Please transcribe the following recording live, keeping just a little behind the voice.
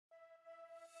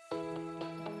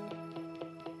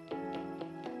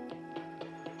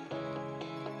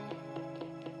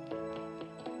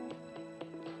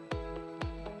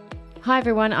Hi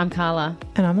everyone, I'm Carla.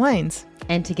 And I'm Lanes.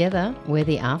 And together, we're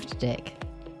the After Deck.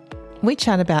 We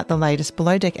chat about the latest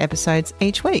Below Deck episodes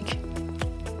each week.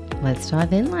 Let's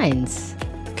dive in, Lanes.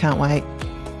 Can't wait.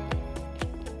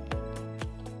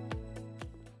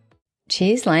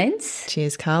 Cheers, Lanes.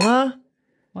 Cheers, Carla.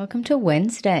 Welcome to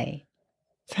Wednesday.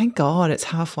 Thank God it's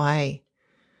halfway.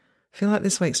 I feel like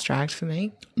this week's dragged for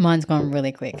me. Mine's gone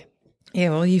really quick.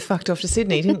 Yeah, well, you fucked off to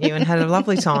Sydney, didn't you, and had a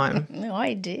lovely time.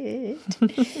 I did.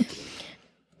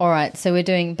 All right, so we're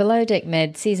doing Below Deck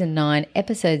Med Season 9,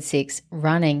 Episode 6,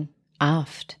 Running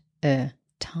Aft-er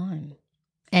Time.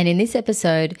 And in this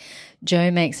episode,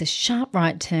 Joe makes a sharp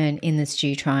right turn in the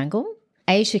stew triangle.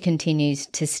 Aesha continues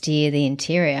to steer the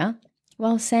interior,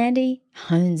 while Sandy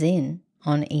hones in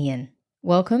on Iain.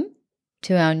 Welcome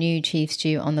to our new Chief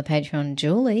Stew on the Patreon,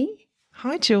 Julie.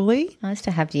 Hi, Julie. Nice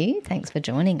to have you. Thanks for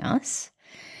joining us.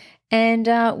 And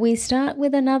we start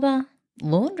with another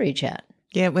laundry chat.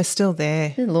 Yeah, we're still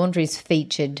there. The laundry's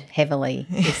featured heavily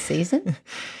this season.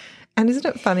 And isn't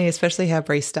it funny, especially how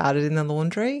Bree started in the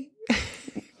laundry?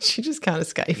 She just can't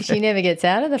escape She it. never gets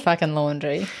out of the fucking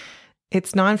laundry.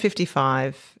 It's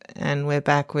 9:55 and we're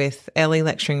back with Ellie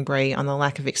lecturing Bree on the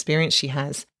lack of experience she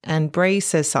has. And Bree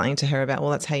says something to her about,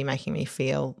 well, that's how you're making me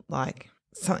feel, like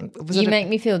something. You make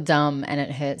me feel dumb and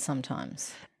it hurts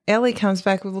sometimes. Ellie comes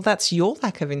back with, well, that's your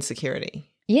lack of insecurity.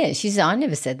 Yeah, she says, I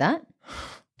never said that.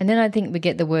 And then I think we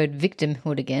get the word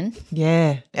victimhood again.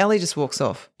 Yeah. Ellie just walks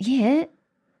off. Yeah.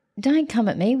 Don't come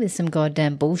at me with some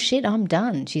goddamn bullshit. I'm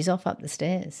done. She's off up the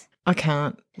stairs. I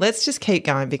can't. Let's just keep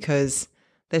going because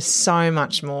there's so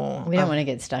much more. We don't want to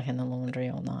get stuck in the laundry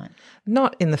all night.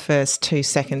 Not in the first 2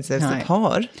 seconds of the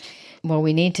pod. Well,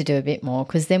 we need to do a bit more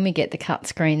because then we get the cut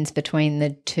screens between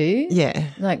the two. Yeah.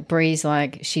 Like Bree's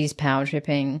like, she's power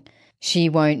tripping. She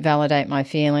won't validate my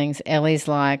feelings. Ellie's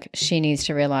like, she needs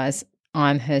to realise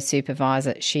I'm her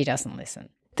supervisor. She doesn't listen.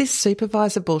 This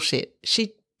supervisor bullshit.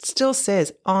 She still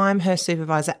says I'm her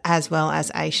supervisor as well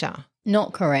as Aesha.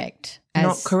 Not correct.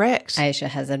 Not correct. Aesha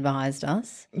has advised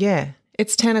us. Yeah.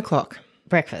 It's 10 o'clock.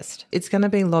 Breakfast. It's going to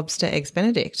be lobster eggs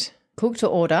Benedict. Cooked to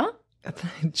order.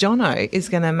 Jono is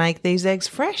going to make these eggs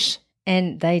fresh.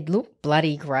 And they look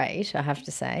bloody great, I have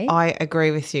to say. I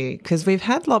agree with you because we've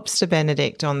had lobster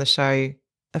Benedict on the show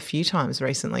a few times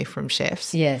recently from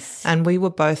chefs. Yes. And we were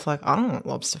both like, I don't want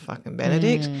lobster fucking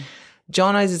Benedict.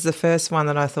 Jono's is the first one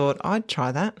that I thought I'd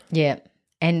try that. Yeah.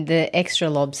 And the extra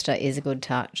lobster is a good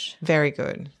touch. Very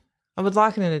good. I would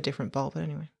like it in a different bowl, but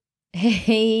anyway.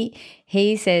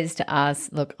 He says to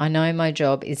us, look, I know my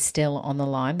job is still on the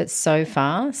line, but so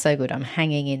far, so good. I'm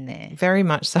hanging in there. Very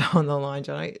much so on the line,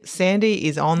 Jono. Sandy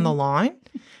is on the line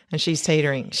and she's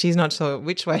teetering. She's not sure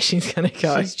which way she's going to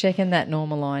go. She's checking that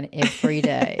normal line every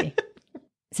day.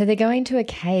 So they're going to a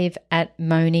cave at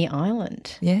Money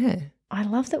Island. Yeah. I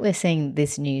love that we're seeing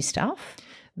this new stuff.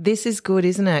 This is good,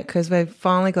 isn't it? Because we've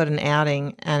finally got an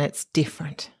outing and it's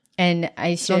different. And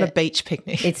Aesha, it's not a beach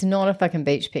picnic. It's not a fucking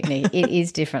beach picnic. It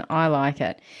is different. I like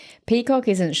it. Peacock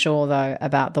isn't sure, though,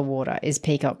 about the water. Is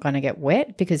Peacock going to get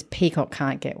wet? Because Peacock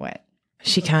can't get wet.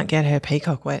 She can't get her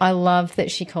peacock wet. I love that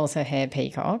she calls her hair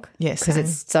Peacock. Yes. Because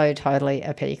it's so totally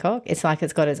a peacock. It's like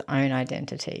it's got its own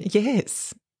identity.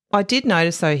 Yes. I did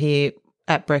notice, though, here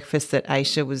at breakfast that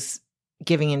Aesha was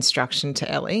giving instruction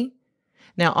to Ellie.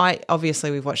 Now,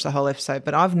 we've watched the whole episode,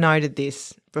 but I've noted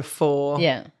this before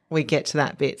we get to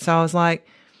that bit. So I was like,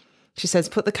 she says,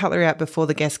 put the cutlery out before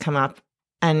the guests come up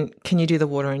and can you do the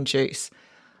water and juice?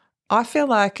 I feel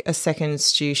like a second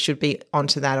stew should be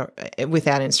onto that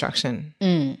without instruction.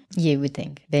 You would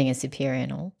think, being a superior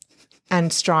and all.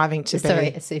 And striving to be. Sorry,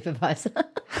 a supervisor.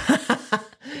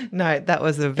 No, that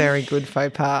was a very good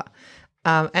faux pas.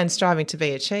 And striving to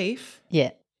be a chief.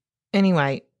 Yeah.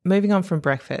 Anyway, moving on from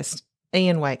breakfast,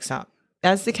 Iain wakes up.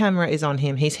 As the camera is on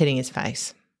him, he's hitting his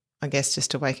face, I guess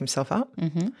just to wake himself up.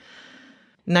 Mm-hmm.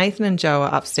 Nathan and Joe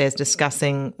are upstairs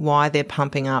discussing why they're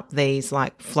pumping up these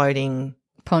like floating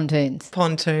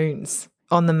pontoons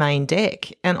on the main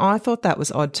deck. And I thought that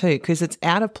was odd too because it's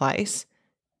out of place.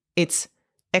 It's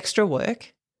extra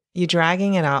work. You're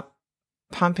dragging it up,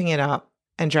 pumping it up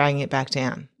and dragging it back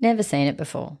down. Never seen it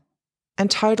before. And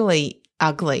totally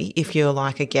ugly if you're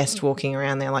like a guest walking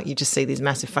around there, like you just see these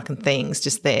massive fucking things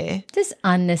just there. Just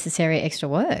unnecessary extra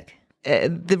work.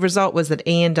 The result was that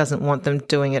Iain doesn't want them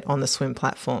doing it on the swim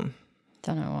platform.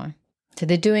 Don't know why. So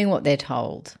they're doing what they're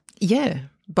told. Yeah,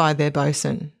 by their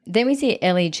bosun. Then we see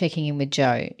Ellie checking in with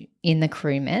Joe in the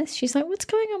crew mess. She's like, what's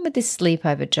going on with this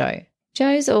sleepover, Joe?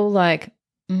 Joe's all like,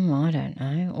 I don't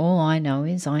know. All I know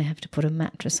is I have to put a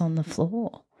mattress on the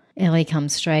floor. Ellie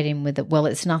comes straight in with it. Well,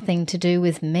 it's nothing to do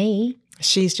with me.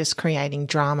 She's just creating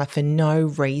drama for no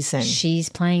reason. She's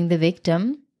playing the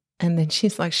victim. And then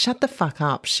she's like, shut the fuck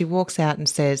up. She walks out and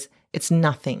says, it's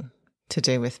nothing to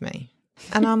do with me.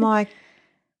 And I'm like,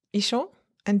 you sure?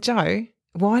 And Joe,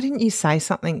 why didn't you say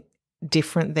something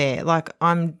different there? Like,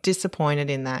 I'm disappointed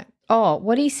in that. Oh,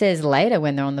 what he says later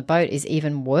when they're on the boat is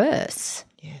even worse.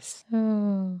 Yes.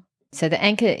 Oh. So the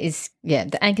anchor's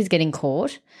getting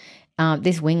caught.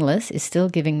 This wingless is still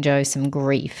giving Joe some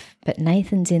grief, but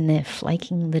Nathan's in there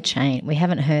flaking the chain. We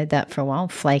haven't heard that for a while,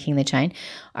 flaking the chain.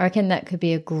 I reckon that could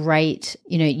be a great,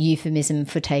 euphemism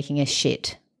for taking a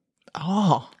shit.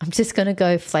 Oh. I'm just going to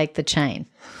go flake the chain.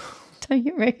 Don't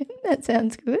you reckon? That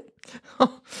sounds good.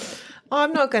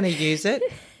 I'm not going to use it,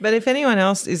 but if anyone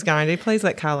else is going to, please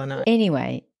let Carla know.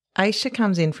 Anyway. Aesha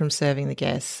comes in from serving the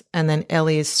guests and then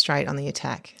Ellie is straight on the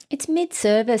attack. It's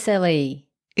mid-service, Ellie.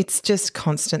 It's just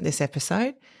constant this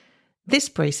episode. This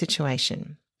Bree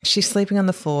situation, she's sleeping on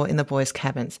the floor in the boys'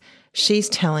 cabins. She's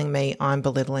telling me I'm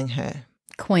belittling her.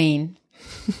 Queen.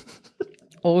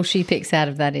 All she picks out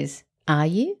of that is, are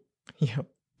you? Yep.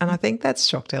 And I think that's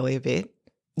shocked Ellie a bit.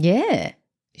 Yeah.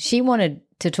 She wanted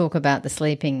to talk about the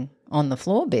sleeping on the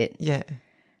floor bit. Yeah.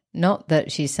 Not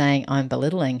that she's saying I'm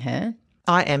belittling her.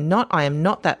 I am not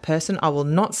that person. I will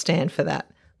not stand for that.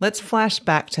 Let's flash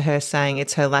back to her saying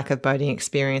it's her lack of boating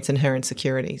experience and her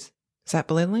insecurities. Is that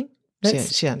belittling? She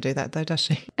doesn't do that though, does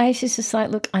she? Aisha's just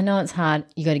like, look, I know it's hard.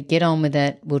 You got to get on with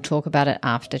it. We'll talk about it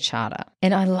after charter.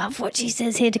 And I love what she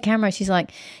says here to camera. She's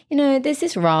like, there's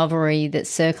this rivalry that's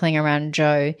circling around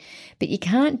Joe, but you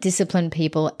can't discipline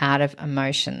people out of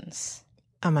emotions.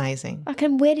 Amazing.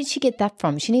 And where did she get that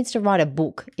from? She needs to write a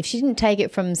book. If she didn't take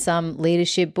it from some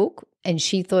leadership book and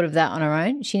she thought of that on her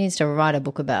own, she needs to write a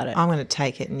book about it. I'm going to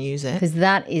take it and use it. Because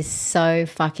that is so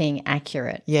fucking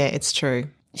accurate. Yeah, it's true.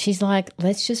 She's like,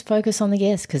 let's just focus on the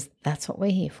guests because that's what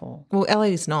we're here for. Well,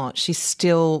 Ellie's not. She's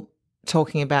still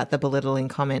talking about the belittling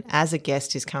comment as a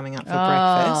guest is coming up for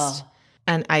breakfast.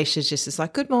 And Aisha's just is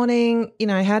like, good morning,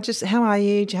 how are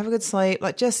you? Did you have a good sleep?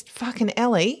 Like, just fucking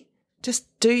Ellie, just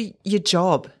do your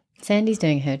job. Sandy's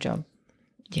doing her job.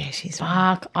 Yeah, she's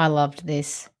Fuck, I loved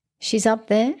this. She's up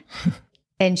there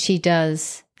and she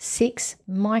does 6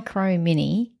 micro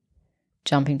mini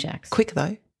jumping jacks. Quick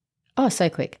though. Oh, so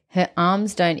quick. Her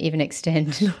arms don't even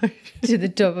extend to the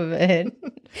top of her head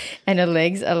and her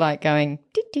legs are like going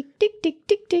tick, tick, tick, tick,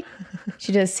 tick, tick.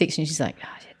 She does 6 and she's like, oh,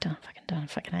 yeah, done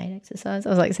fucking 8 exercise. I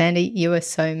was like, Sandy, you are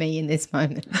so me in this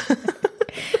moment.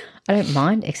 I don't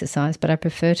mind exercise, but I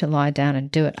prefer to lie down and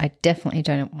do it. I definitely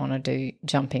don't want to do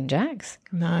jumping jacks.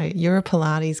 No, you're a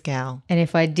Pilates gal. And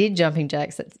if I did jumping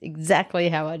jacks, that's exactly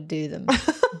how I'd do them.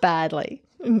 Badly.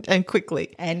 And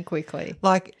quickly. And quickly.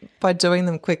 Like by doing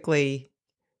them quickly.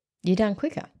 You're done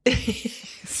quicker.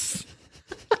 It's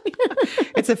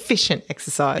efficient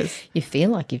exercise. You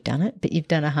feel like you've done it, but you've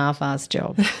done a half-assed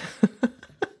job.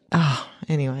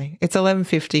 Anyway, it's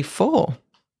 11:54.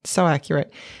 So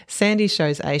accurate. Sandy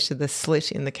shows Aisha the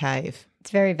slit in the cave. It's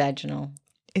very vaginal.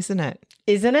 Isn't it?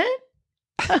 Isn't it?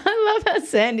 I love how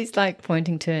Sandy's like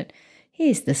pointing to it.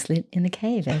 Here's the slit in the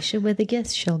cave, Aisha, where the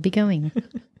guests shall be going.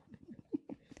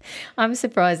 I'm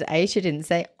surprised Aisha didn't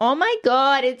say, oh, my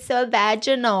God, it's so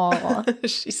vaginal.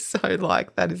 She's so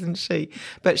like that, isn't she?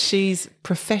 But she's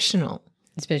professional.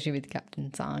 Especially with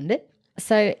Captain signed it.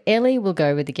 So Ellie will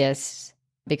go with the guests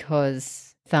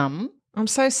because Thumb. I'm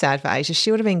so sad for Aisha.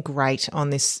 She would have been great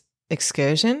on this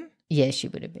excursion. Yeah, she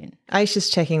would have been. Aisha's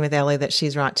checking with Ellie that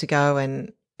she's right to go,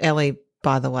 and Ellie,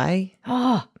 by the way,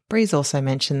 Bree's also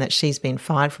mentioned that she's been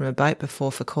fired from a boat before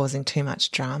for causing too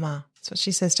much drama. That's what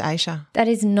she says to Aisha. That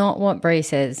is not what Bree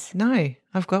says. No,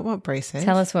 I've got what Bree says.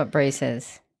 Tell us what Bree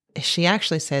says. She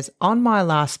actually says, on my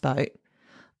last boat,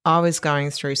 I was going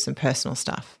through some personal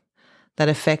stuff that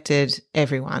affected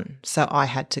everyone, so I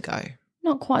had to go.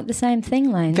 Not quite the same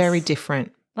thing, Lane. Very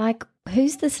different. Like,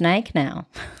 who's the snake now?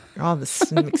 Oh, the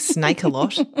snake a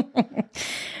lot.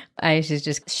 Aisha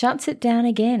just shuts it down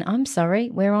again. I'm sorry,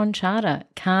 we're on charter.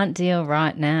 Can't deal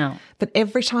right now. But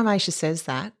every time Aisha says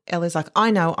that, Ellie's like,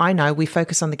 I know, we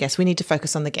focus on the guests. We need to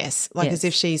focus on the guests. Like as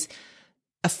if she's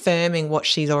affirming what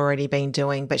she's already been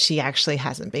doing, but she actually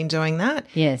hasn't been doing that.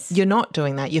 Yes. You're not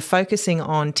doing that. You're focusing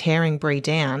on tearing Bree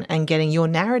down and getting your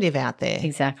narrative out there.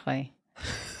 Exactly.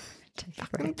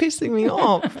 Fucking pissing me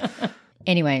off.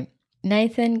 Anyway,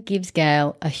 Nathan gives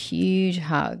Gail a huge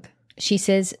hug. She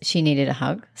says she needed a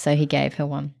hug, so he gave her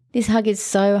one. This hug is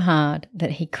so hard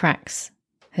that he cracks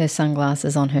her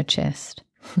sunglasses on her chest.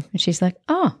 And she's like,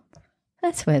 oh,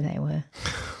 that's where they were.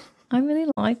 I really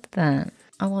liked that.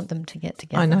 I want them to get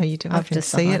together. I know you do. I can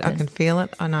see it. I can feel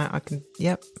it. I know. I can.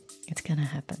 Yep. It's going to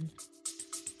happen.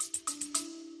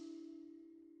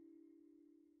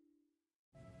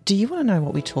 Do you want to know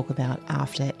what we talk about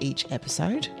after each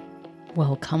episode?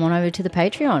 Well, come on over to the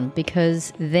Patreon,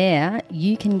 because there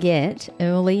you can get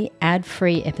early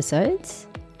ad-free episodes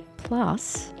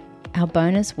plus our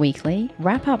bonus weekly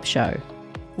wrap-up show.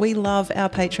 We love our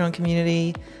Patreon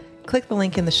community. Click the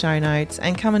link in the show notes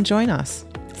and come and join us.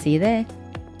 See you there.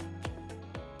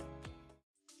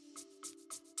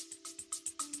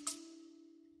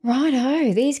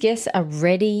 Righto, these guests are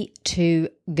ready to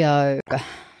go.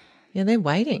 Yeah, they're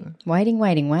waiting.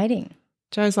 Waiting.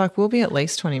 Joe's like, we'll be at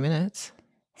least 20 minutes.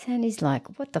 Sandy's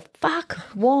like, what the fuck?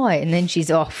 Why? And then she's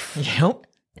off. Yep.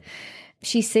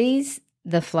 She sees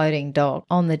the floating dog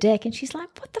on the deck and she's like,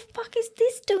 what the fuck is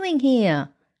this doing here?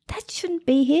 That shouldn't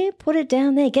be here. Put it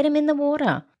down there. Get him in the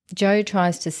water. Joe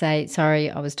tries to say, sorry,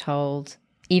 I was told,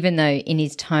 even though in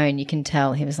his tone you can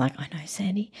tell he was like, I know,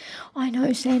 Sandy.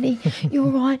 You're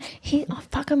right. I'm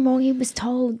fucking wrong. He was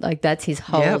told. Like, that's his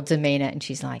whole demeanour. And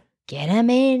she's like, get him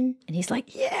in. And he's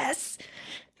like, yes,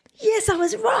 I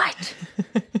was right.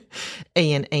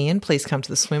 Iain, please come to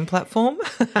the swim platform.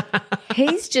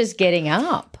 He's just getting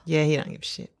up. Yeah, he don't give a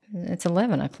shit. It's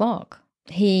 11 o'clock.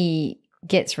 He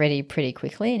gets ready pretty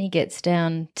quickly and he gets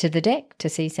down to the deck to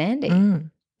see Sandy.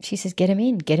 She says, get him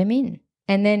in.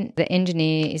 And then the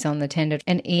engineer is on the tender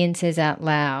and Iain says out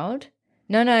loud,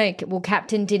 no, well,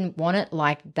 Captain didn't want it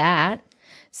like that,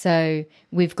 so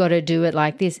we've got to do it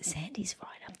like this. Sandy's right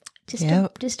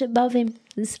up, just above him,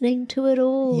 listening to it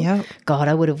all. Yep. God,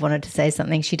 I would have wanted to say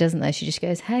something. She doesn't though. She just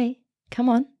goes, hey, come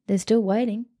on, they're still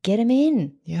waiting. Get him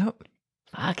in. Yep.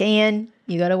 Fuck, Iain,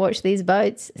 you got to watch these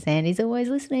boats. Sandy's always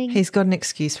listening. He's got an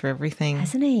excuse for everything.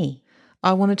 Hasn't he?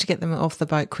 I wanted to get them off the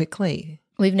boat quickly.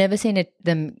 We've never seen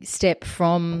them step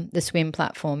from the swim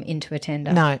platform into a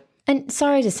tender. No. And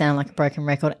sorry to sound like a broken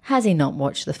record, has he not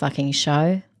watched the fucking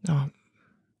show? Oh,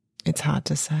 it's hard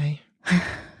to say.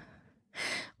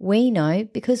 We know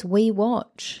because we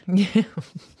watch. Yeah.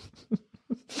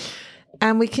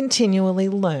 And we continually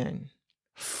learn.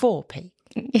 4P.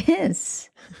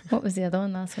 Yes. What was the other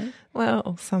one last week?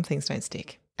 Well, some things don't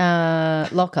stick.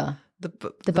 Locker.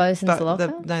 The bosun's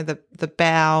locker? The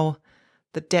bow,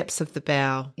 the depths of the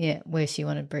bow. Yeah, where she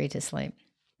wanted Bree to sleep.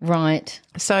 Right.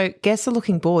 So guests are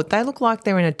looking bored. They look like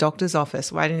they're in a doctor's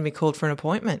office waiting to be called for an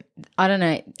appointment. I don't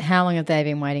know. How long have they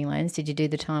been waiting, Lanes? Did you do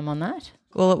the time on that?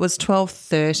 Well, it was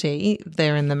 12:30.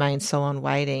 They're in the main salon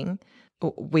waiting.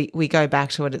 We go back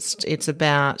to it. It's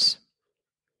about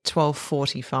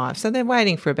 12:45. So they're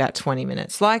waiting for about 20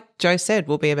 minutes. Like Joe said,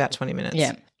 we'll be about 20 minutes.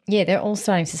 Yeah. Yeah, they're all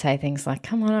starting to say things like,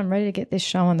 come on, I'm ready to get this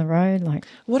show on the road. Like,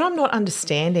 what I'm not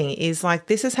understanding is, like,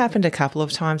 this has happened a couple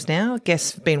of times now.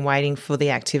 Guests have been waiting for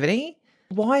the activity.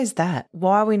 Why is that?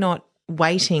 Why are we not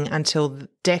waiting until the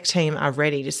deck team are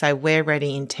ready to say we're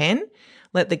ready in 10?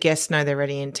 Let the guests know they're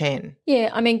ready in 10. Yeah,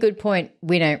 I mean, good point.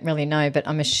 We don't really know, but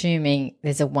I'm assuming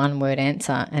there's a one-word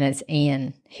answer and it's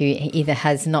Iain, who either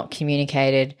has not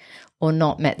communicated or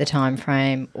not met the time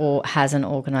frame or hasn't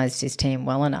organised his team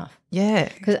well enough. Yeah.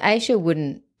 Because Aesha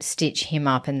wouldn't stitch him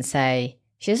up and say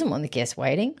she doesn't want the guests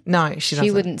waiting. No, she doesn't.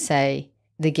 She wouldn't say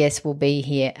the guests will be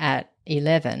here at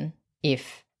 11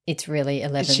 if it's really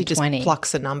 11:20. She just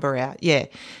plucks a number out. Yeah.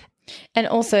 And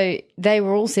also, they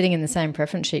were all sitting in the same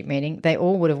preference sheet meeting. They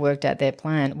all would have worked out their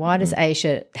plan. Why does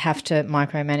Aesha have to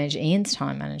micromanage Ian's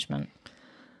time management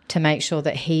to make sure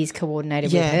that he's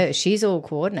coordinated with her? She's all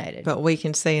coordinated. But we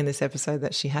can see in this episode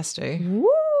that she has to.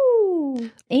 Woo!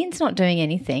 Ian's not doing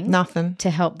anything. Nothing. To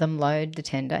help them load the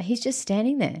tender. He's just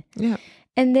standing there. Yeah.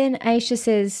 And then Aesha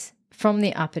says from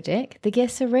the upper deck, the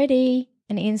guests are ready.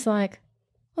 And Ian's like,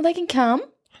 well, they can come.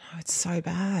 Oh, it's so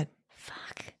bad.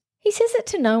 Fuck. He says it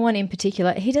to no one in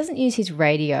particular. He doesn't use his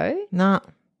radio. No.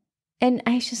 And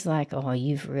Aisha's like, oh,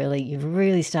 you've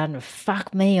really starting to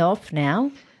fuck me off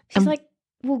now. She's like,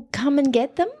 well, come and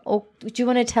get them, or do you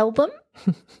want to tell them?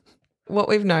 What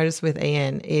we've noticed with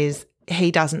Iain is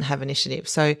he doesn't have initiative.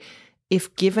 So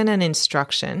if given an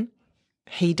instruction,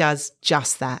 he does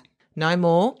just that. No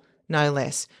more, no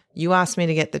less. You asked me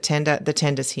to get the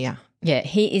tender's here. Yeah,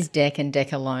 he is deck and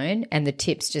deck alone, and the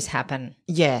tips just happen.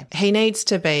 Yeah, he needs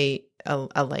to be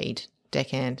a lead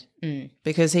deckhand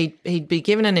because he'd be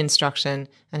given an instruction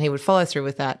and he would follow through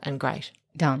with that, and great.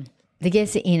 Done. The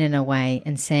guests are in and away,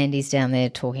 and Sandy's down there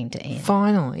talking to Iain.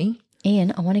 Finally.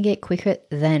 Iain, I want to get quicker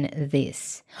than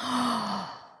this.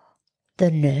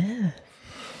 The nerve.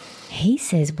 He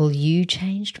says, well, you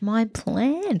changed my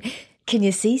plan. Can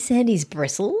you see Sandy's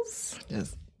bristles?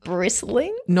 Yes.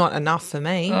 Bristling? Not enough for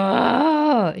me.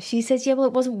 Oh, she says, yeah, well,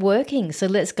 it wasn't working, so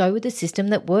let's go with the system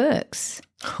that works.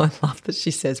 I love that she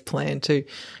says plan too.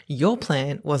 Your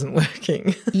plan wasn't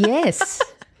working. Yes.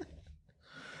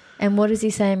 And what does he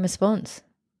say in response?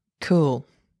 Cool.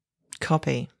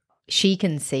 Copy. She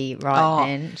can see right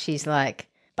then. She's like,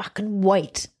 fucking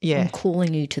wait. Yeah. I'm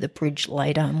calling you to the bridge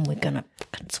later and we're going to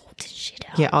fucking sort this shit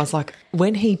out. Yeah, I was like,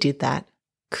 when he did that,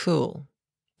 cool.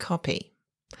 Copy.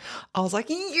 I was like,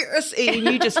 yes,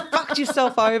 Ian, you just fucked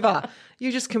yourself over.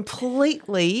 You just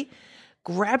completely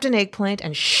grabbed an eggplant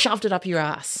and shoved it up your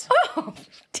ass. Oh,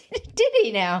 did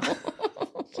he now?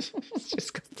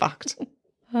 Just got fucked.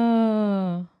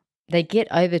 Oh. They get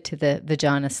over to the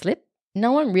vagina slip.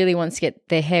 No one really wants to get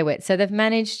their hair wet, so they've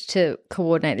managed to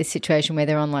coordinate this situation where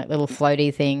they're on like little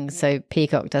floaty things so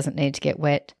Peacock doesn't need to get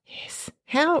wet. Yes.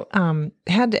 How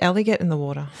did Ellie get in the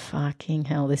water? Fucking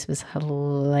hell, this was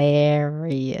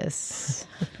hilarious.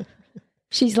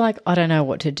 She's like, I don't know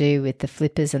what to do with the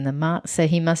flippers and the marks, so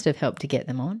he must have helped to get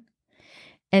them on.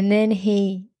 And then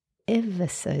he ever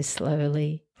so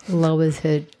slowly lowers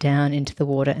her down into the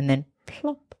water and then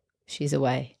plop, she's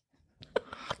away.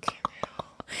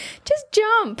 Just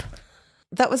jump.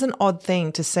 That was an odd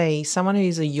thing to see someone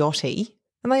who's a yachty,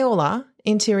 and they all are,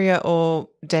 interior or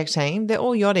deck team, they're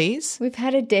all yachties. We've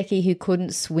had a decky who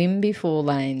couldn't swim before,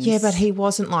 Lanes. Yeah, but he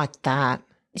wasn't like that.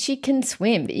 She can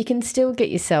swim, but you can still get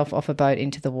yourself off a boat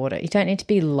into the water. You don't need to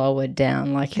be lowered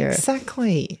down like you're...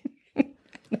 Exactly.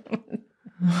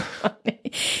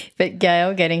 But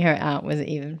Gail getting her out was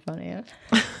even funnier.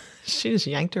 She just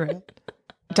yanked her out.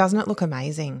 Doesn't it look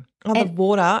amazing? Oh, the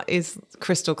water is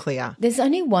crystal clear. There's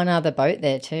only one other boat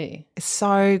there too. It's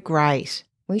so great.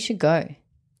 We should go.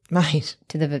 Mate.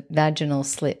 To the vaginal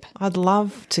slip. I'd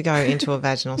love to go into a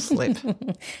vaginal slip.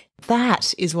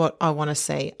 That is what I want to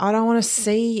see. I don't want to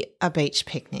see a beach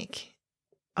picnic.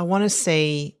 I want to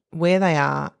see where they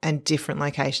are and different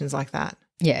locations like that.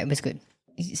 Yeah, it was good.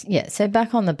 Yeah, so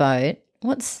back on the boat,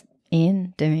 what's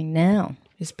Iain doing now?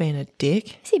 He's been a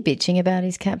dick. Is he bitching about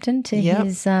his captain to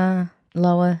his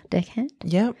lower deckhand?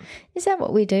 Yep. Is that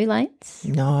what we do, Lates?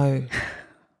 No.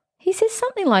 He says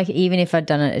something like, even if I'd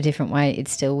done it a different way, it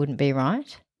still wouldn't be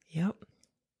right. Yep.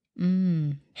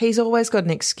 He's always got an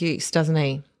excuse, doesn't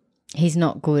he? He's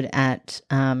not good at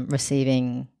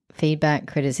receiving feedback,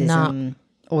 criticism,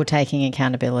 or taking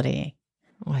accountability.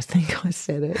 Oh, I think I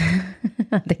said it.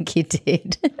 I think you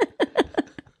did.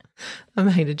 I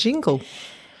made a jingle.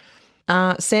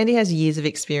 Sandy has years of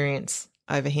experience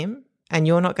over him, and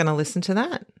you're not going to listen to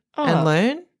that and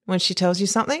learn when she tells you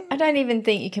something? I don't even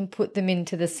think you can put them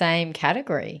into the same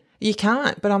category. You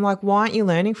can't, but I'm like, why aren't you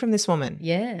learning from this woman?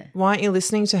 Yeah. Why aren't you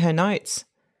listening to her notes?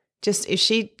 Just if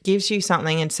she gives you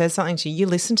something and says something to you, you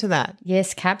listen to that.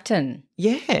 Yes, Captain.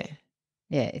 Yeah.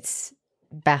 Yeah, it's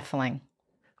baffling.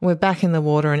 We're back in the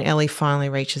water and Ellie finally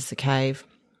reaches the cave.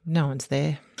 No one's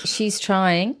there. She's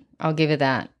trying. I'll give her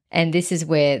that. And this is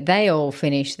where they all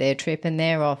finish their trip and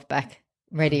they're off back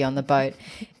ready on the boat.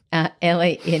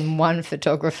 Ellie in one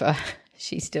photographer.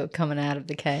 She's still coming out of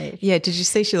the cave. Yeah, did you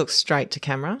see she looks straight to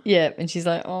camera? Yeah, and she's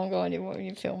like, oh, God, why are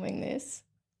you filming this?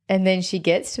 And then she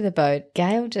gets to the boat.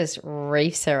 Gail just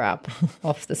reefs her up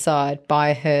off the side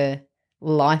by her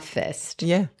life vest.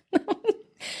 Yeah.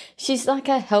 She's like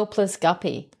a helpless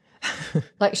guppy.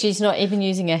 Like she's not even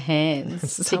using her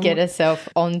hands to get herself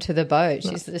onto the boat.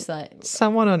 She's just like...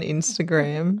 Someone on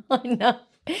Instagram. I know.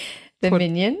 The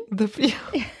minion?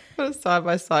 Put a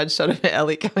side-by-side shot of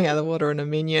Ellie coming out of the water and a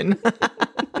minion.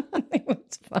 It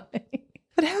was funny.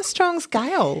 But how strong's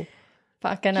Gail?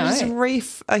 Fucking know. Just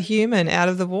reef a human out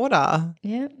of the water.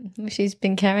 Yeah. Well, she's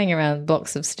been carrying around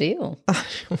blocks of steel.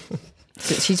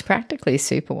 So she's practically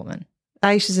Superwoman.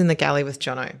 Aisha's in the galley with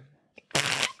Jono.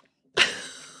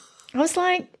 I was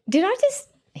like, did I just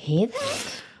hear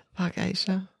that? Fuck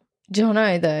Aisha.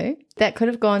 Jono, though, that could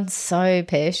have gone so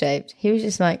pear-shaped. He was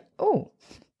just like, oh,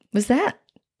 was that?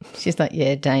 She's like,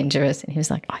 yeah, dangerous. And he was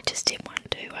like, I just did one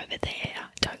too over there.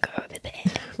 Don't go over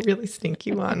there. Really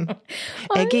stinky one.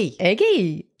 Eggy.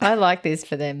 Eggy. I like this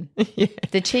for them. Yeah.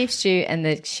 The chief stew and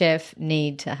the chef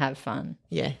need to have fun.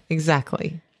 Yeah,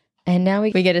 exactly. And now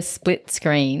we get a split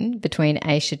screen between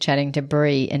Aesha chatting to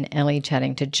Bree and Ellie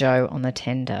chatting to Joe on the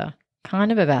tender.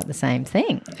 Kind of about the same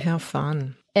thing. How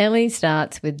fun. Ellie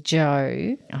starts with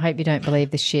Joe. I hope you don't believe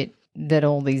the shit that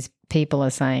all these people are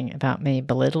saying about me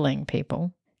belittling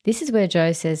people. This is where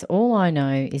Joe says, all I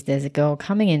know is there's a girl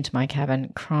coming into my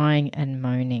cabin crying and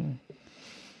moaning.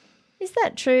 Is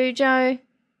that true, Joe?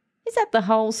 Is that the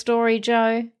whole story,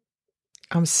 Joe?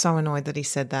 I'm so annoyed that he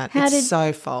said that. It's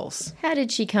so false. How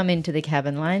did she come into the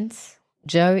cabin, Lanes?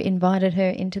 Joe invited her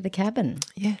into the cabin.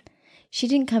 Yeah. She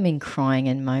didn't come in crying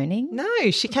and moaning.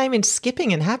 No, she came in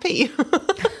skipping and happy.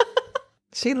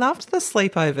 She loved the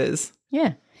sleepovers.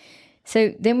 Yeah.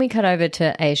 So then we cut over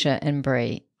to Aesha and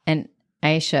Bree. And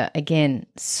Aesha, again,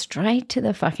 straight to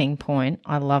the fucking point.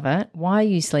 I love it. Why are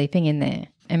you sleeping in there?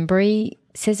 And Bree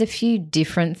says a few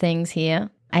different things here.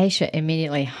 Aesha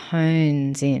immediately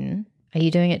hones in. Are you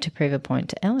doing it to prove a point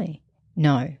to Ellie?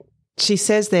 No. She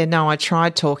says there, no, I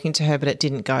tried talking to her, but it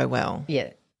didn't go well.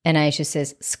 Yeah. And Aesha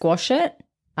says, squash it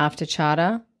after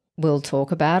charter. We'll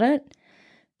talk about it.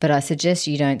 But I suggest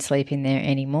you don't sleep in there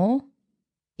anymore.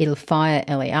 It'll fire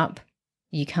Ellie up.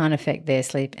 You can't affect their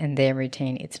sleep and their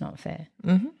routine. It's not fair.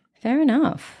 Mm-hmm. Fair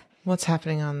enough. What's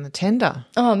happening on the tender?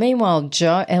 Oh, meanwhile,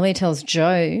 Ellie tells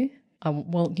Joe, I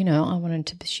wanted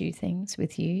to pursue things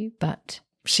with you, but...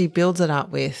 She builds it up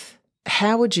with,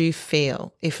 how would you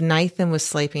feel if Nathan was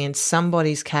sleeping in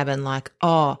somebody's cabin like,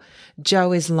 oh,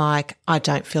 Joe is like, I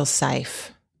don't feel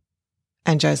safe.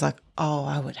 And Joe's like, oh,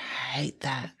 I would hate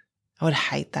that. I would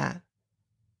hate that.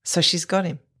 So she's got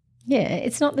him. Yeah,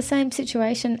 it's not the same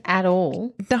situation at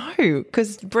all. No,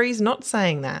 because Bree's not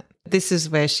saying that. This is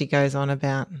where she goes on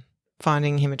about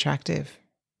finding him attractive.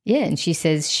 Yeah, and she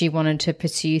says she wanted to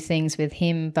pursue things with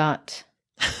him, but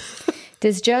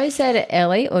does Joe say to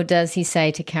Ellie or does he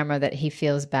say to Camera that he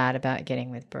feels bad about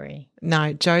getting with Bree?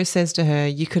 No, Joe says to her,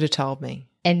 you could have told me.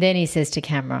 And then he says to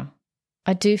Camera,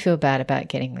 I do feel bad about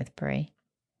getting with Bree.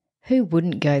 Who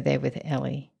wouldn't go there with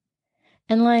Ellie?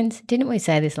 And Lanes, didn't we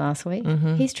say this last week?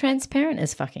 Mm-hmm. He's transparent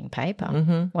as fucking paper.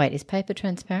 Mm-hmm. Wait, is paper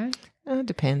transparent? It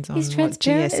depends on He's what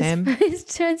transparent GSM. He's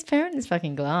transparent as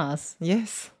fucking glass.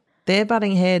 Yes. They're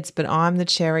butting heads, but I'm the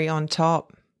cherry on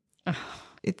top.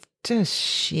 It's just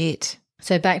shit.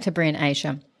 So back to Bree and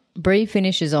Aesha. Bree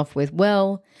finishes off with,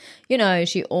 well,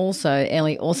 Ellie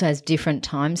also has different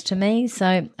times to me.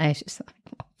 So Aisha's like,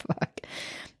 oh, fuck.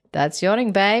 That's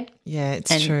yachting, babe. Yeah,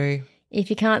 it's true. If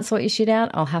you can't sort your shit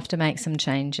out, I'll have to make some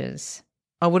changes.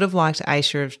 I would have liked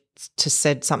Aisha to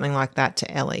said something like that to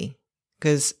Ellie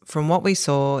because from what we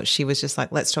saw, she was just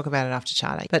like, let's talk about it after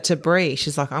charting. But to Bree,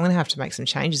 she's like, I'm going to have to make some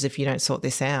changes if you don't sort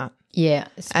this out. Yeah,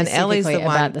 and Ellie's the one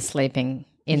about the sleeping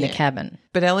in the cabin.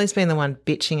 But Ellie's been the one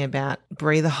bitching about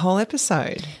Bree the whole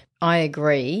episode. I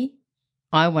agree.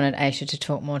 I wanted Aisha to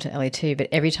talk more to Ellie too, but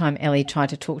every time Ellie tried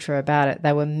to talk to her about it,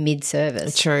 they were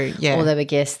mid-service. True, yeah. Or there were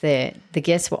guests there. The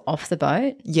guests were off the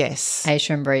boat. Yes.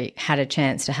 Aisha and Bree had a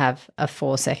chance to have a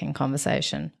 4-second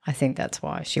conversation. I think that's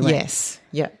why she went. Yes,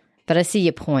 yeah. But I see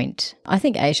your point. I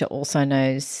think Aisha also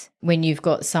knows when you've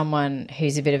got someone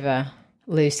who's a bit of a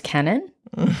loose cannon,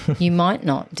 you might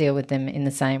not deal with them in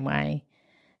the same way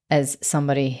as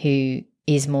somebody who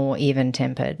is more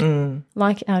even-tempered,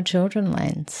 like our children,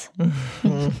 Lance.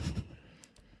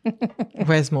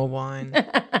 Where's more wine?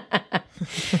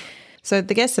 So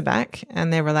the guests are back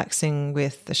and they're relaxing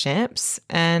with the champs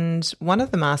and one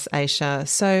of them asks Aisha,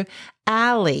 so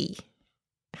Ali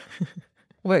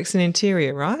works in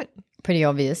interior, right? Pretty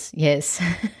obvious, yes.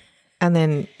 And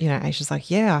then, Aisha's like,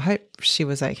 yeah, I hope she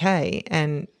was okay.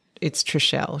 And it's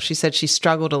Trishelle. She said she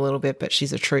struggled a little bit, but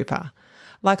she's a trooper.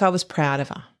 Like I was proud of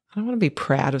her. I don't want to be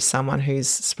proud of someone who's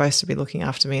supposed to be looking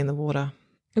after me in the water.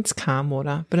 It's calm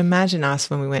water. But imagine us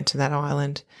when we went to that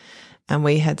island and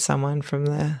we had someone from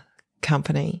the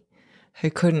company who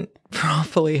couldn't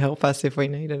properly help us if we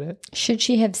needed it. Should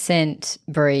she have sent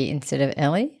Bree instead of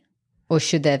Ellie or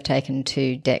should they have taken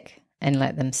to deck and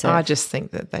let them surf? I just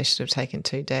think that they should have taken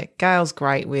 2 deck. Gail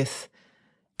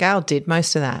did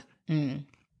most of that.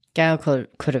 Gail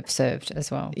could have served as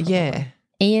well. Probably. Yeah.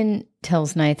 Iain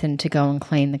tells Nathan to go and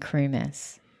clean the crew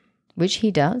mess, which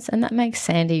he does, and that makes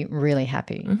Sandy really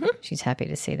happy. Mm-hmm. She's happy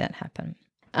to see that happen.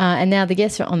 And now the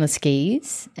guests are on the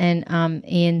skis, and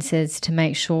Iain says to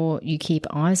make sure you keep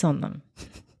eyes on them.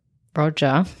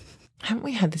 Roger. Haven't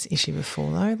we had this issue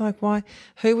before, though? Like, why?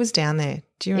 Who was down there?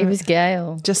 Do you remember? It was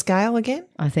Gail. Just Gail again?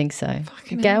 I think so.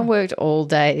 Fucking Gail hell. worked all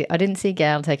day. I didn't see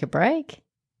Gail take a break.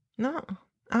 No.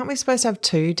 Aren't we supposed to have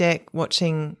 2 deck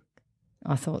watching?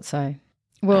 I thought so.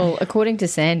 Well, according to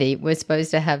Sandy, we're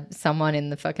supposed to have someone in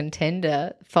the fucking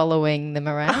tender following them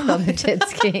around on the jet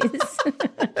skis.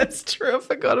 That's true. I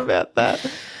forgot about that.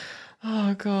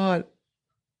 Oh, God.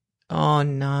 Oh,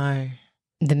 no.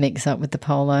 The mix-up with the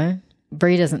polo.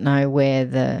 Bree doesn't know where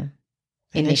the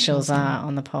initials are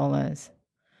on the polos.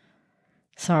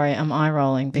 Sorry, I'm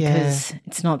eye-rolling because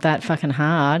it's not that fucking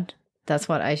hard. That's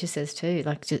what Aisha says too.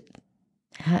 Like,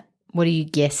 what are you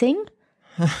guessing?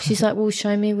 She's like, well,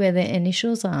 show me where the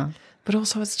initials are. But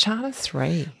also it's Charter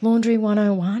 3. Laundry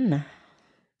 101.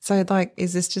 So, like,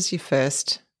 is this just your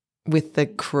first with the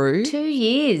crew? 2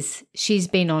 years she's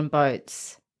been on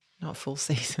boats. Not full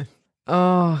season.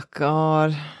 Oh,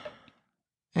 God.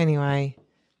 Anyway,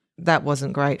 that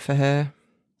wasn't great for her.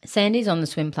 Sandy's on the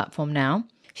swim platform now.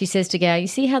 She says to Gail, you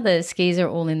see how the skis are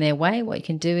all in their way? What you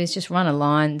can do is just run a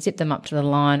line, zip them up to the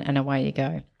line, and away you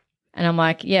go. And I'm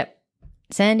like, yep.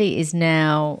 Sandy is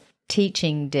now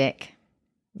teaching deck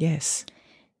Yes.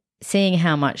 Seeing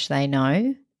how much they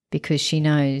know, because she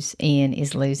knows Iain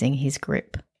is losing his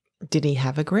grip. Did he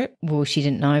have a grip? Well, she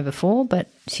didn't know before, but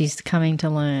she's coming to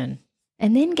learn.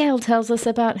 And then Gail tells us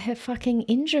about her fucking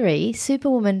injury.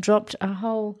 Superwoman dropped a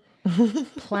whole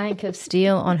plank of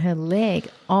steel on her leg.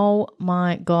 Oh,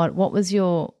 my God. What was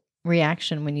your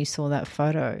reaction when you saw that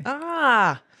photo?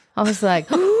 I was like,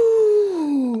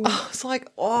 I was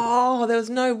like, oh, there was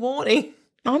no warning.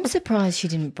 I'm surprised she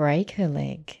didn't break her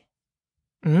leg.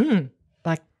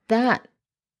 Like, that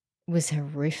was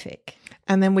horrific.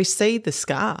 And then we see the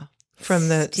scar from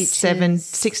the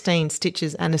 16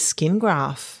 stitches and a skin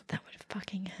graft. That would have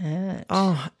fucking hurt.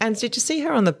 Oh, and did you see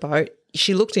her on the boat?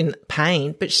 She looked in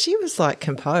pain, but she was like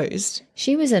composed.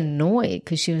 She was annoyed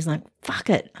because she was like, fuck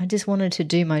it. I just wanted to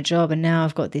do my job and now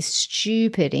I've got this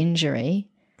stupid injury.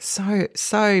 So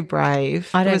brave.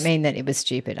 I don't mean that it was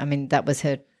stupid. I mean, that was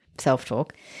her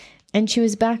self-talk. And she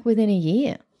was back within a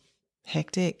year.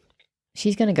 Hectic.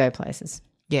 She's going to go places.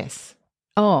 Yes.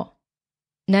 Oh,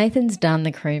 Nathan's done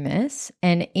the crew mess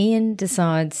and Iain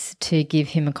decides to give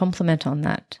him a compliment on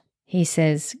that. He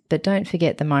says, but don't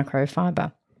forget the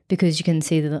microfiber because you can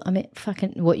see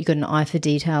fucking what, you got an eye for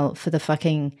detail for the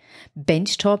fucking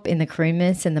bench top in the crew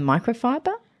mess and the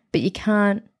microfiber, but you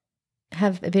can't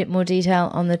have a bit more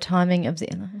detail on the timing of the...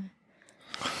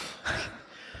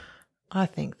 I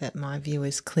think that my view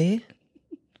is clear.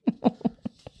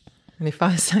 And if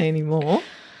I say any more...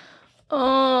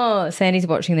 Oh, Sandy's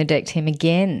watching the deck team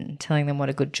again, telling them what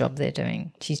a good job they're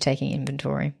doing. She's taking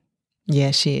inventory.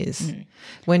 Yeah, she is.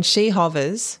 When she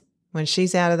hovers, when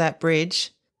she's out of that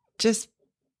bridge, just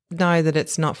know that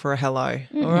it's not for a hello,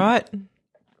 all right?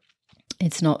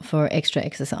 It's not for extra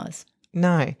exercise.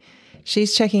 No.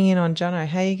 She's checking in on Jono.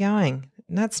 How you going?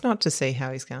 That's not to see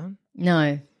how he's going.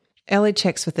 No. Ellie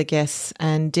checks with the guests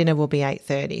and dinner will be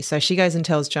 8:30. So she goes and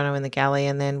tells Jono in the galley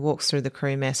and then walks through the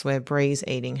crew mess where Bree's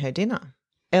eating her dinner.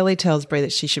 Ellie tells Bree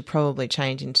that she should probably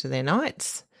change into their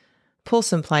nights, pull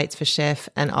some plates for chef,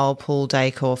 and I'll pull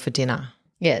decor for dinner.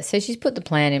 Yeah, so she's put the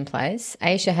plan in place.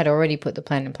 Aesha had already put the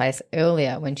plan in place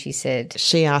earlier when she said...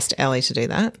 She asked Ellie to do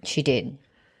that? She did.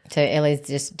 So Ellie's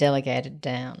just delegated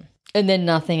down. And then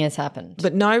nothing has happened.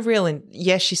 But no real...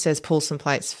 yes, she says pull some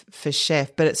plates for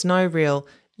chef, but it's no real...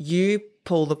 You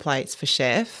pull the plates for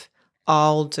chef,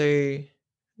 I'll do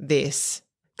this.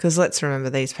 Because let's remember,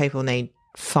 these people need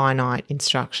finite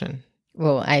instruction.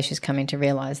 Well, Aisha's coming to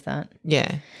realise that.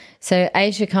 Yeah. So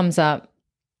Aisha comes up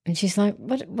and she's like,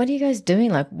 what are you guys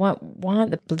doing? Like, why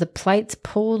aren't the plates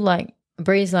pulled? Like,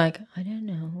 Bree's like, I don't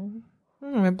know.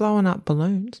 We're blowing up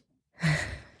balloons.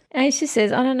 Aisha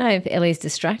says, I don't know if Ellie's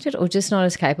distracted or just not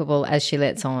as capable as she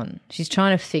lets on. She's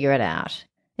trying to figure it out.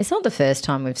 It's not the first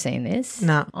time we've seen this.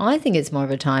 No. I think it's more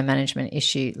of a time management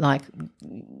issue, like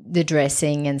the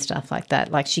dressing and stuff like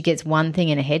that. Like she gets one thing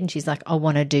in her head and she's like, I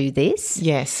want to do this.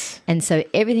 Yes. And so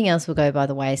everything else will go by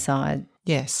the wayside.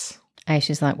 Yes.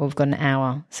 Aisha's like, well, we've got an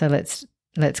hour, so let's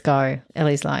go.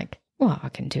 Ellie's like, well, I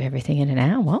can do everything in an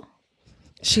hour.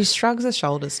 She shrugs her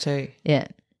shoulders too. Yeah.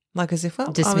 Like as if, well,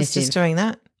 I Dismissive. was just doing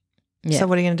that. Yeah. So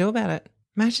what are you going to do about it?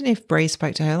 Imagine if Bree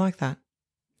spoke to her like that.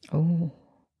 Oh,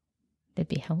 there'd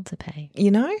be hell to pay.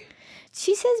 You know?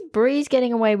 She says Bree's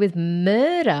getting away with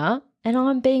murder and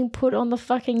I'm being put on the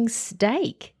fucking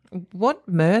stake. What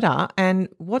murder and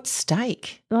what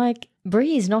stake? Like,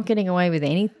 Bree is not getting away with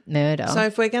any murder. So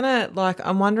if we're going to, like,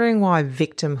 I'm wondering why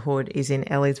victimhood is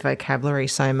in Ellie's vocabulary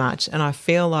so much, and I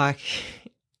feel like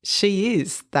she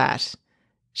is that.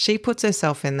 She puts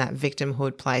herself in that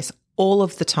victimhood place all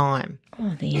of the time.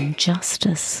 Oh, the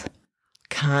injustice.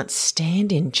 Can't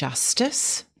stand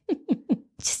injustice.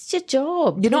 Just your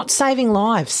job. You're not saving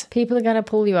lives. People are going to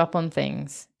pull you up on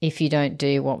things if you don't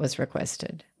do what was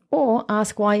requested. Or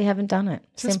ask why you haven't done it.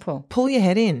 Just simple. Pull your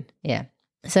head in. Yeah.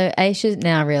 So Aisha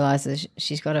now realises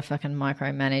she's got to fucking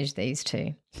micromanage these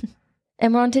two.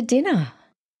 And we're on to dinner.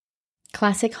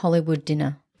 Classic Hollywood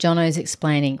dinner. Jono's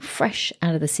explaining fresh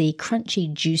out of the sea,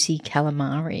 crunchy, juicy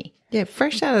calamari. Yeah,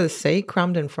 fresh out of the sea,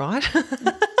 crumbed and fried.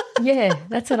 Yeah,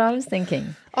 that's what I was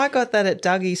thinking. I got that at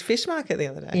Dougie's fish market the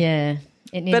other day. Yeah.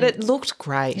 But it looked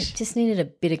great. It just needed a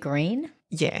bit of green.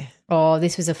 Yeah. Oh,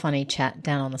 this was a funny chat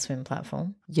down on the swim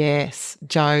platform. Yes.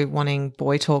 Joe wanting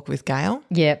boy talk with Gail.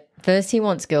 Yep. First he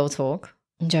wants girl talk.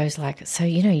 And Joe's like, so,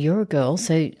 you're a girl,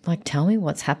 so, like, tell me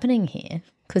what's happening here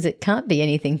because it can't be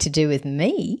anything to do with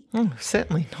me. Oh,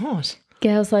 certainly not.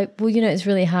 Gail's like, well, it's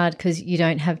really hard because you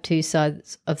don't have two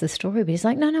sides of the story. But he's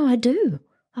like, no, I do.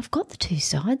 I've got the two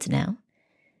sides now.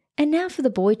 And now for the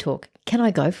boy talk. Can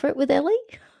I go for it with Ellie?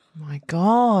 My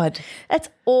God. That's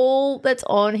all that's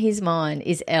on his mind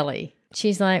is Ellie.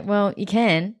 She's like, well, you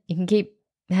can keep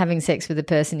having sex with the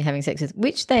person you're having sex with,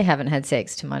 which they haven't had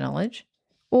sex to my knowledge,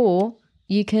 or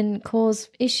you can cause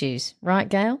issues, right,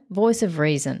 Gail? Voice of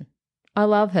reason. I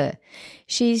love her.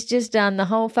 She's just done the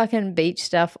whole fucking beach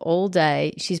stuff all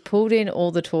day. She's pulled in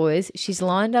all the toys. She's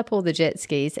lined up all the jet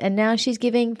skis, and now she's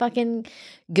giving fucking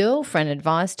girlfriend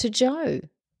advice to Joe.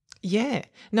 Yeah.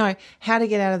 No, how to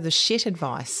get out of the shit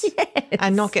advice. Yes.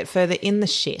 And not get further in the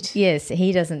shit. Yes,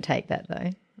 he doesn't take that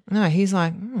though. No, he's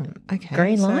like, okay.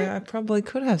 Green light? So I probably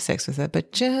could have sex with her,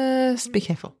 but just be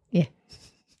careful. Yeah.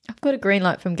 I've got a green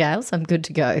light from Gail, so I'm good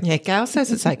to go. Yeah, Gail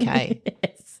says it's okay.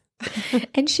 Yes.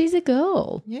 And she's a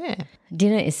girl. Yeah.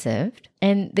 Dinner is served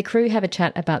and the crew have a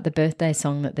chat about the birthday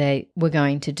song that they were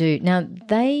going to do. Now,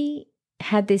 they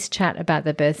had this chat about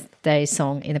the birthday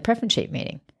song in the preference sheet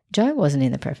meeting. Joe wasn't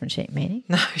in the preference sheet meeting.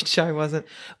 No, Joe wasn't.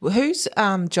 Well, whose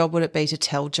job would it be to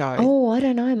tell Joe? Oh, I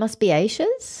don't know. It must be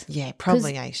Aisha's. Yeah,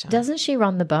 probably Aesha. Doesn't she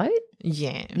run the boat?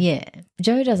 Yeah. Yeah.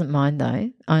 Joe doesn't mind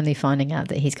though, only finding out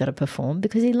that he's got to perform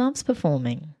because he loves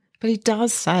performing. But he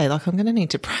does say, like, I'm going to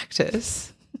need to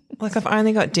practice. Like, I've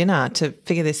only got dinner to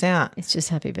figure this out. It's just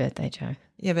happy birthday, Joe.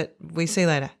 Yeah, but we see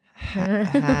later.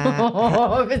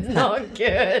 Oh, it's not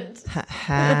good.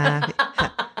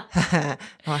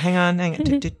 Oh, hang on.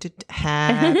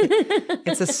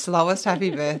 It's the slowest happy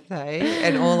birthday,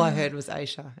 and all I heard was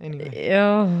Aesha. Anyway.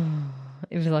 Oh,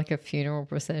 it was like a funeral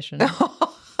procession.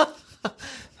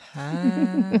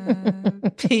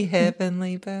 Happy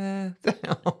heavenly birthday.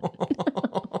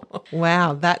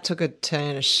 Wow, that took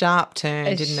a sharp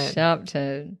turn, didn't it? Sharp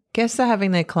turn. Guess they're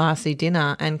having their classy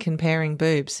dinner and comparing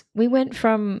boobs. We went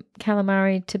from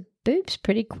calamari to boobs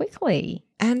pretty quickly.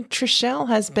 And Trishelle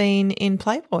has been in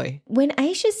Playboy. When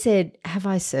Aisha said, have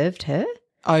I served her?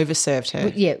 Overserved her.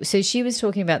 Well, yeah, so she was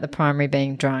talking about the primary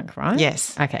being drunk, right?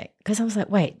 Yes. Okay, because I was like,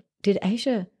 wait, did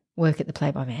Aisha work at the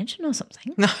Playboy Mansion or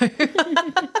something? No.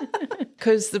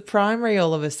 Because the primary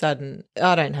all of a sudden,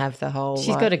 I don't have the whole.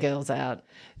 She's got her girls out.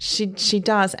 She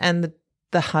does. And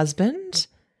the husband,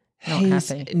 he's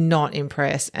happy. Not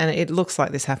impressed. And it looks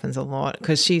like this happens a lot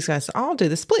because she goes, I'll do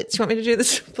the splits. You want me to do the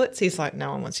splits? He's like, no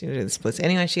one wants you to do the splits.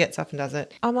 Anyway, she gets up and does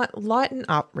it. I'm like, lighten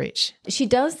up, Rich. She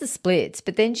does the splits,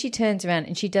 but then she turns around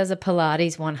and she does a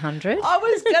Pilates 100. I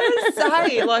was going to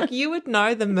say, like, you would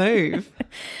know the move.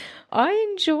 I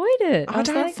enjoyed it. I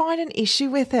don't find an issue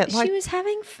with it. Like, she was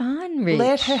having fun, Rich.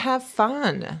 Let her have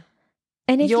fun.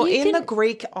 And if You're in the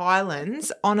Greek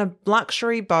islands on a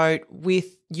luxury boat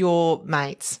with your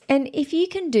mates. And if you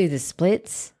can do the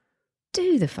splits,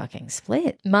 do the fucking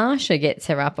split. Marsha gets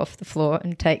her up off the floor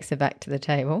and takes her back to the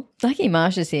table. Lucky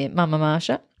Marsha's here, Mama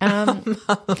Marsha. Mama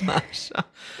Marsha.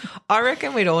 I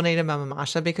reckon we'd all need a Mama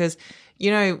Marsha because,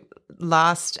 you know,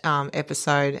 last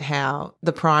episode how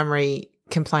the primary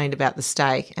complained about the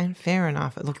steak, and fair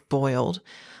enough, it looked boiled.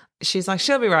 She's like,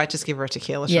 she'll be right, just give her a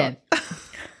tequila shot.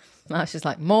 Marsha's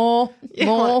like, more.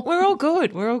 Like, we're all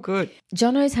good. We're all good.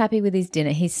 Jono's happy with his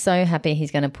dinner. He's so happy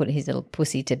he's going to put his little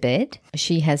pussy to bed.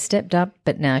 She has stepped up,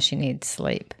 but now she needs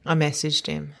sleep. I messaged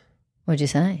him. What'd you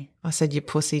say? I said, your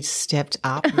pussy stepped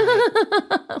up, mate.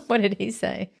 What did he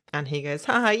say? And he goes,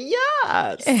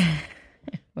 yes.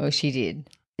 Well, she did.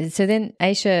 So then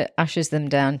Aisha ushers them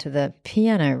down to the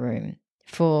piano room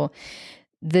for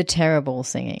the terrible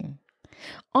singing.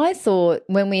 I thought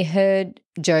when we heard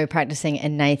Joe practicing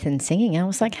and Nathan singing, I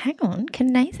was like, hang on, can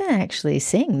Nathan actually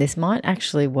sing? This might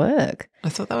actually work. I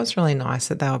thought that was really nice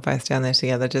that they were both down there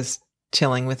together just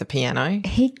chilling with the piano.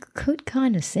 He could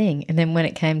kind of sing. And then when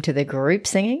it came to the group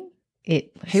singing,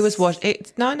 he was washed.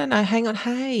 No, hang on.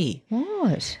 Hey.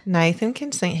 What? Nathan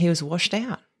can sing. He was washed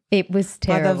out. It was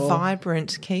terrible. By the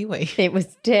vibrant Kiwi. It was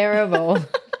terrible.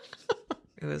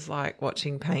 It was like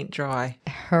watching paint dry.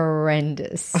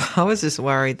 Horrendous. I was just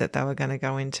worried that they were going to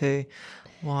go into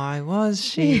why was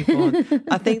she born?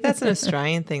 I think that's an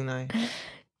Australian thing though.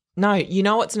 No, you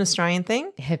know what's an Australian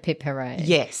thing? Hip hip hooray.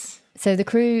 Yes. So the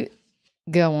crew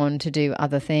go on to do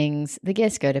other things. The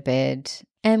guests go to bed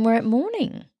and we're at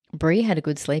morning. Bree had a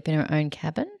good sleep in her own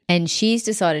cabin and she's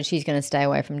decided she's going to stay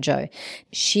away from Joe.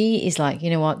 She is like, you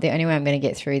know what, the only way I'm going to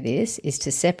get through this is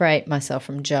to separate myself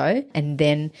from Joe, and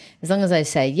then as long as I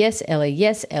say, yes,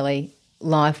 Ellie,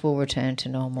 life will return to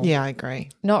normal. Yeah, I agree.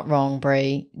 Not wrong,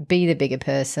 Bree. Be the bigger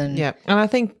person. Yeah, and I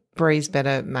think Bree's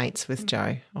better mates with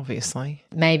Joe, obviously.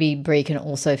 Maybe Bree can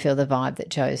also feel the vibe that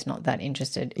Joe's not that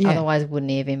interested. Yeah. Otherwise, wouldn't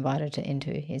he have invited her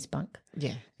into his bunk?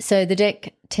 Yeah. So the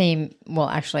deck team, well,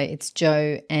 actually, it's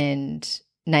Joe and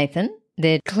Nathan.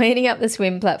 They're cleaning up the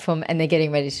swim platform and they're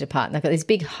getting ready to depart. And they've got this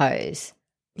big hose.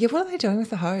 Yeah, what are they doing with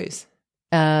the hose?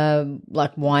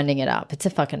 Like winding it up. It's a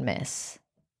fucking mess.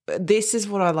 This is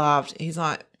what I loved. He's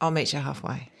like, I'll meet you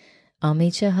halfway. I'll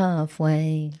meet you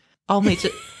halfway. I'll meet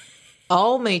you.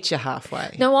 I'll meet you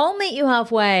halfway. No, I'll meet you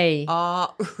halfway.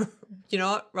 You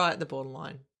know what? Right at the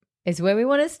borderline. It's where we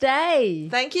want to stay.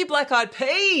 Thank you, Black Eyed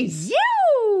Peas.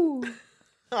 You.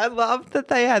 I love that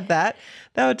they had that.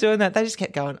 They were doing that. They just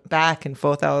kept going back and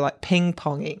forth. They were like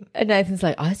ping-ponging. And Nathan's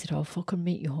like, I said, I'll fucking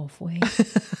meet you halfway.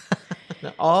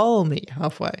 No, I'll meet you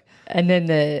halfway. And then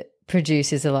the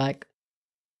producers are like,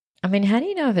 I mean, how do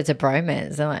you know if it's a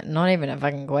bromance? They're like, not even a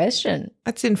fucking question.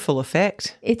 That's in full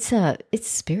effect. It's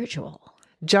spiritual.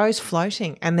 Joe's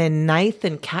floating and then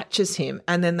Nathan catches him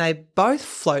and then they both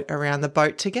float around the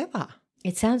boat together.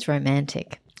 It sounds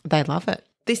romantic. They love it.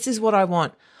 This is what I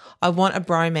want. I want a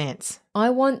bromance. I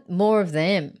want more of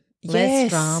them. Less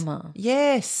drama.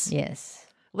 Yes. Yes.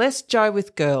 Less Joe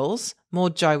with girls, more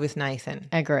Joe with Nathan.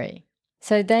 Agree.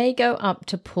 So they go up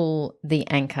to pull the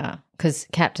anchor because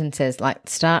Captain says, like,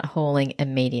 start hauling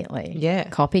immediately. Yeah.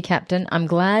 Copy, Captain. I'm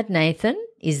glad Nathan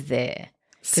is there.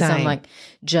 Because I'm like,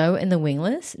 Joe and the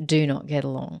wingless do not get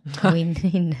along. We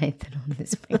need Nathan on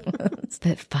this wingless.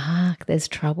 But fuck, there's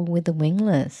trouble with the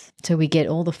wingless. So we get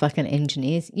all the fucking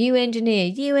engineers. You engineer,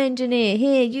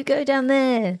 here, you go down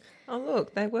there. Oh,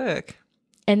 look, they work.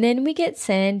 And then we get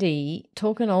Sandy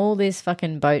talking all this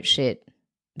fucking boat shit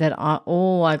that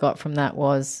all I got from that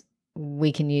was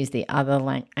we can use the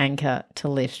other anchor to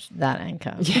lift that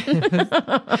anchor.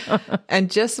 Yes. And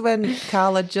just when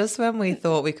we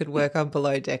thought we could work on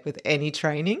below deck with any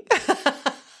training,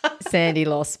 Sandy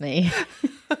lost me.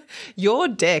 Your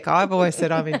deck, I've always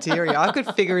said I'm interior. I could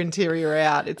figure interior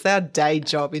out. It's our day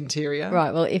job interior.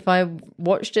 Right. Well, if I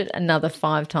watched it another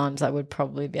 5 times, I would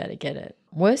probably be able to get it.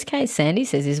 Worst case, Sandy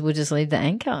says, is we'll just leave the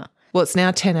anchor. Well, it's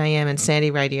now 10 a.m. and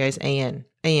Sandy radios Iain.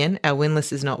 Iain, our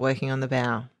windlass is not working on the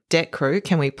bow. Deck crew,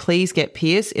 can we please get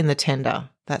Pierce in the tender?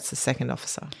 That's the second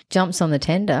officer. Jumps on the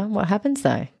tender. What happens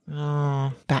though?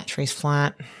 Oh, battery's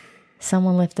flat.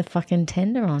 Someone left the fucking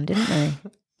tender on, didn't they?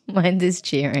 Mine's is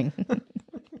cheering.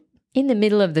 In the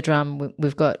middle of the drum,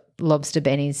 we've got lobster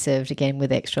bennies served again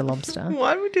with extra lobster.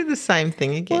 Why do we do the same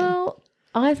thing again? Well,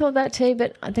 I thought that too,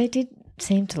 but they did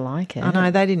seem to like it. I know,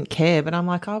 they didn't care, but I'm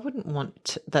like, I wouldn't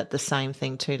want that the same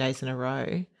thing 2 days in a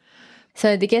row.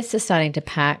 So the guests are starting to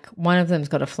pack. One of them's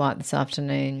got a flight this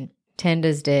afternoon.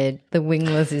 Tender's dead. The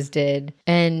wingless is dead.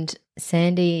 And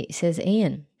Sandy says,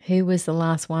 Iain, who was the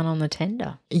last one on the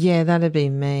tender? Yeah, that'd be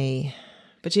me.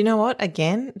 But you know what?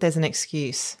 Again, there's an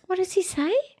excuse. What does he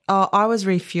say? Oh, I was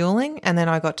refueling and then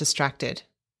I got distracted.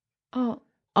 Oh,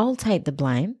 I'll take the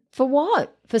blame. For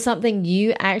what? For something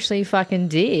you actually fucking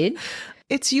did?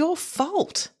 It's your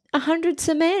fault. 100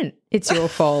 cement. It's your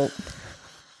fault.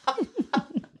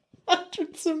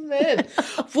 100 cement.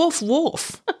 Woof,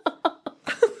 woof.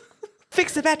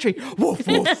 Fix the battery. Woof,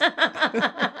 woof.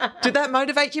 Did that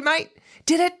motivate you, mate?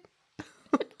 Did it?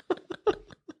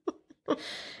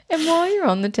 And while you're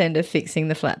on the tender fixing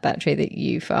the flat battery that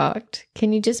you fucked,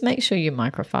 can you just make sure you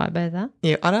microfiber that?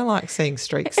 Yeah, I don't like seeing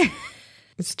streaks.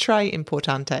 It's très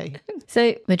importante.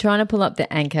 So we're trying to pull up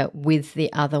the anchor with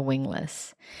the other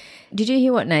wingless. Did you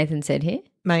hear what Nathan said here?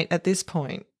 Mate, at this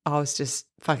point, I was just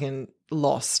fucking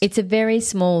lost. It's a very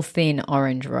small, thin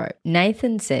orange rope.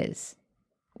 Nathan says,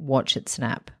 watch it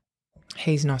snap.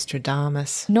 He's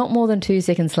Nostradamus. Not more than 2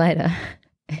 seconds later,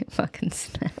 it fucking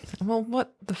snapped. Well,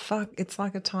 what the fuck? It's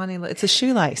like a tiny, it's a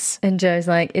shoelace. And Joe's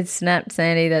like, it's snapped,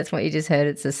 Sandy. That's what you just heard.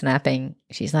 It's a snapping.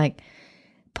 She's like,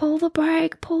 pull the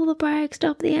brake,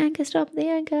 stop the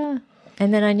anchor.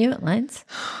 And then I knew it, Lance.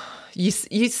 You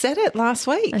said it last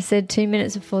week. I said 2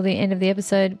 minutes before the end of the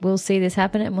episode, we'll see this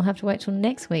happen and we'll have to wait till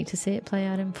next week to see it play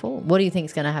out in full. What do you think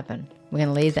is going to happen? We're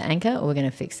going to leave the anchor or we're going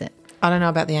to fix it? I don't know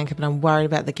about the anchor, but I'm worried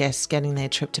about the guests getting their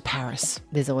trip to Paris.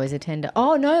 There's always a tender.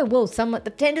 Oh, no, well,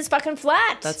 the tender's fucking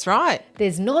flat. That's right.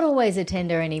 There's not always a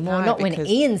tender anymore, No, not when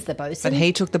Ian's the bosun. But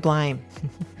he took the blame.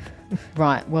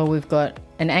 Right, well, we've got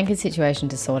an anchor situation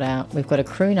to sort out. We've got a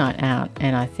crew night out,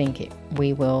 and I think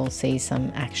we will see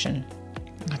some action.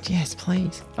 Oh, yes,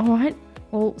 please. All right,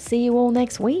 we'll see you all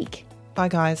next week. Bye,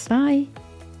 guys. Bye.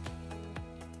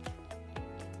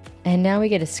 And now we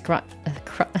get a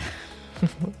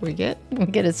What do we get? We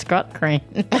get a scrut cream.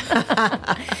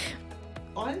 I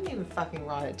didn't even fucking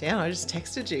write it down. I just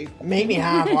texted you. Meet me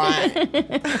halfway.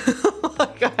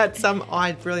 Like I had some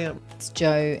brilliant. It's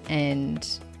Joe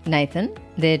and Nathan.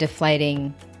 They're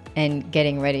deflating and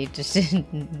getting ready to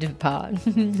depart.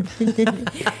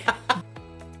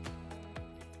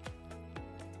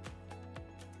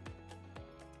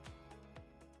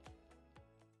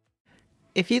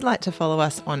 If you'd like to follow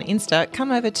us on Insta,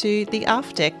 come over to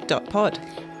theaftdeck.pod.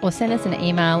 Or send us an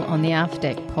email on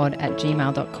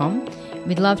theaftdeckpod@gmail.com.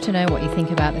 We'd love to know what you think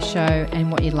about the show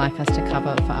and what you'd like us to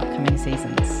cover for upcoming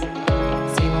seasons.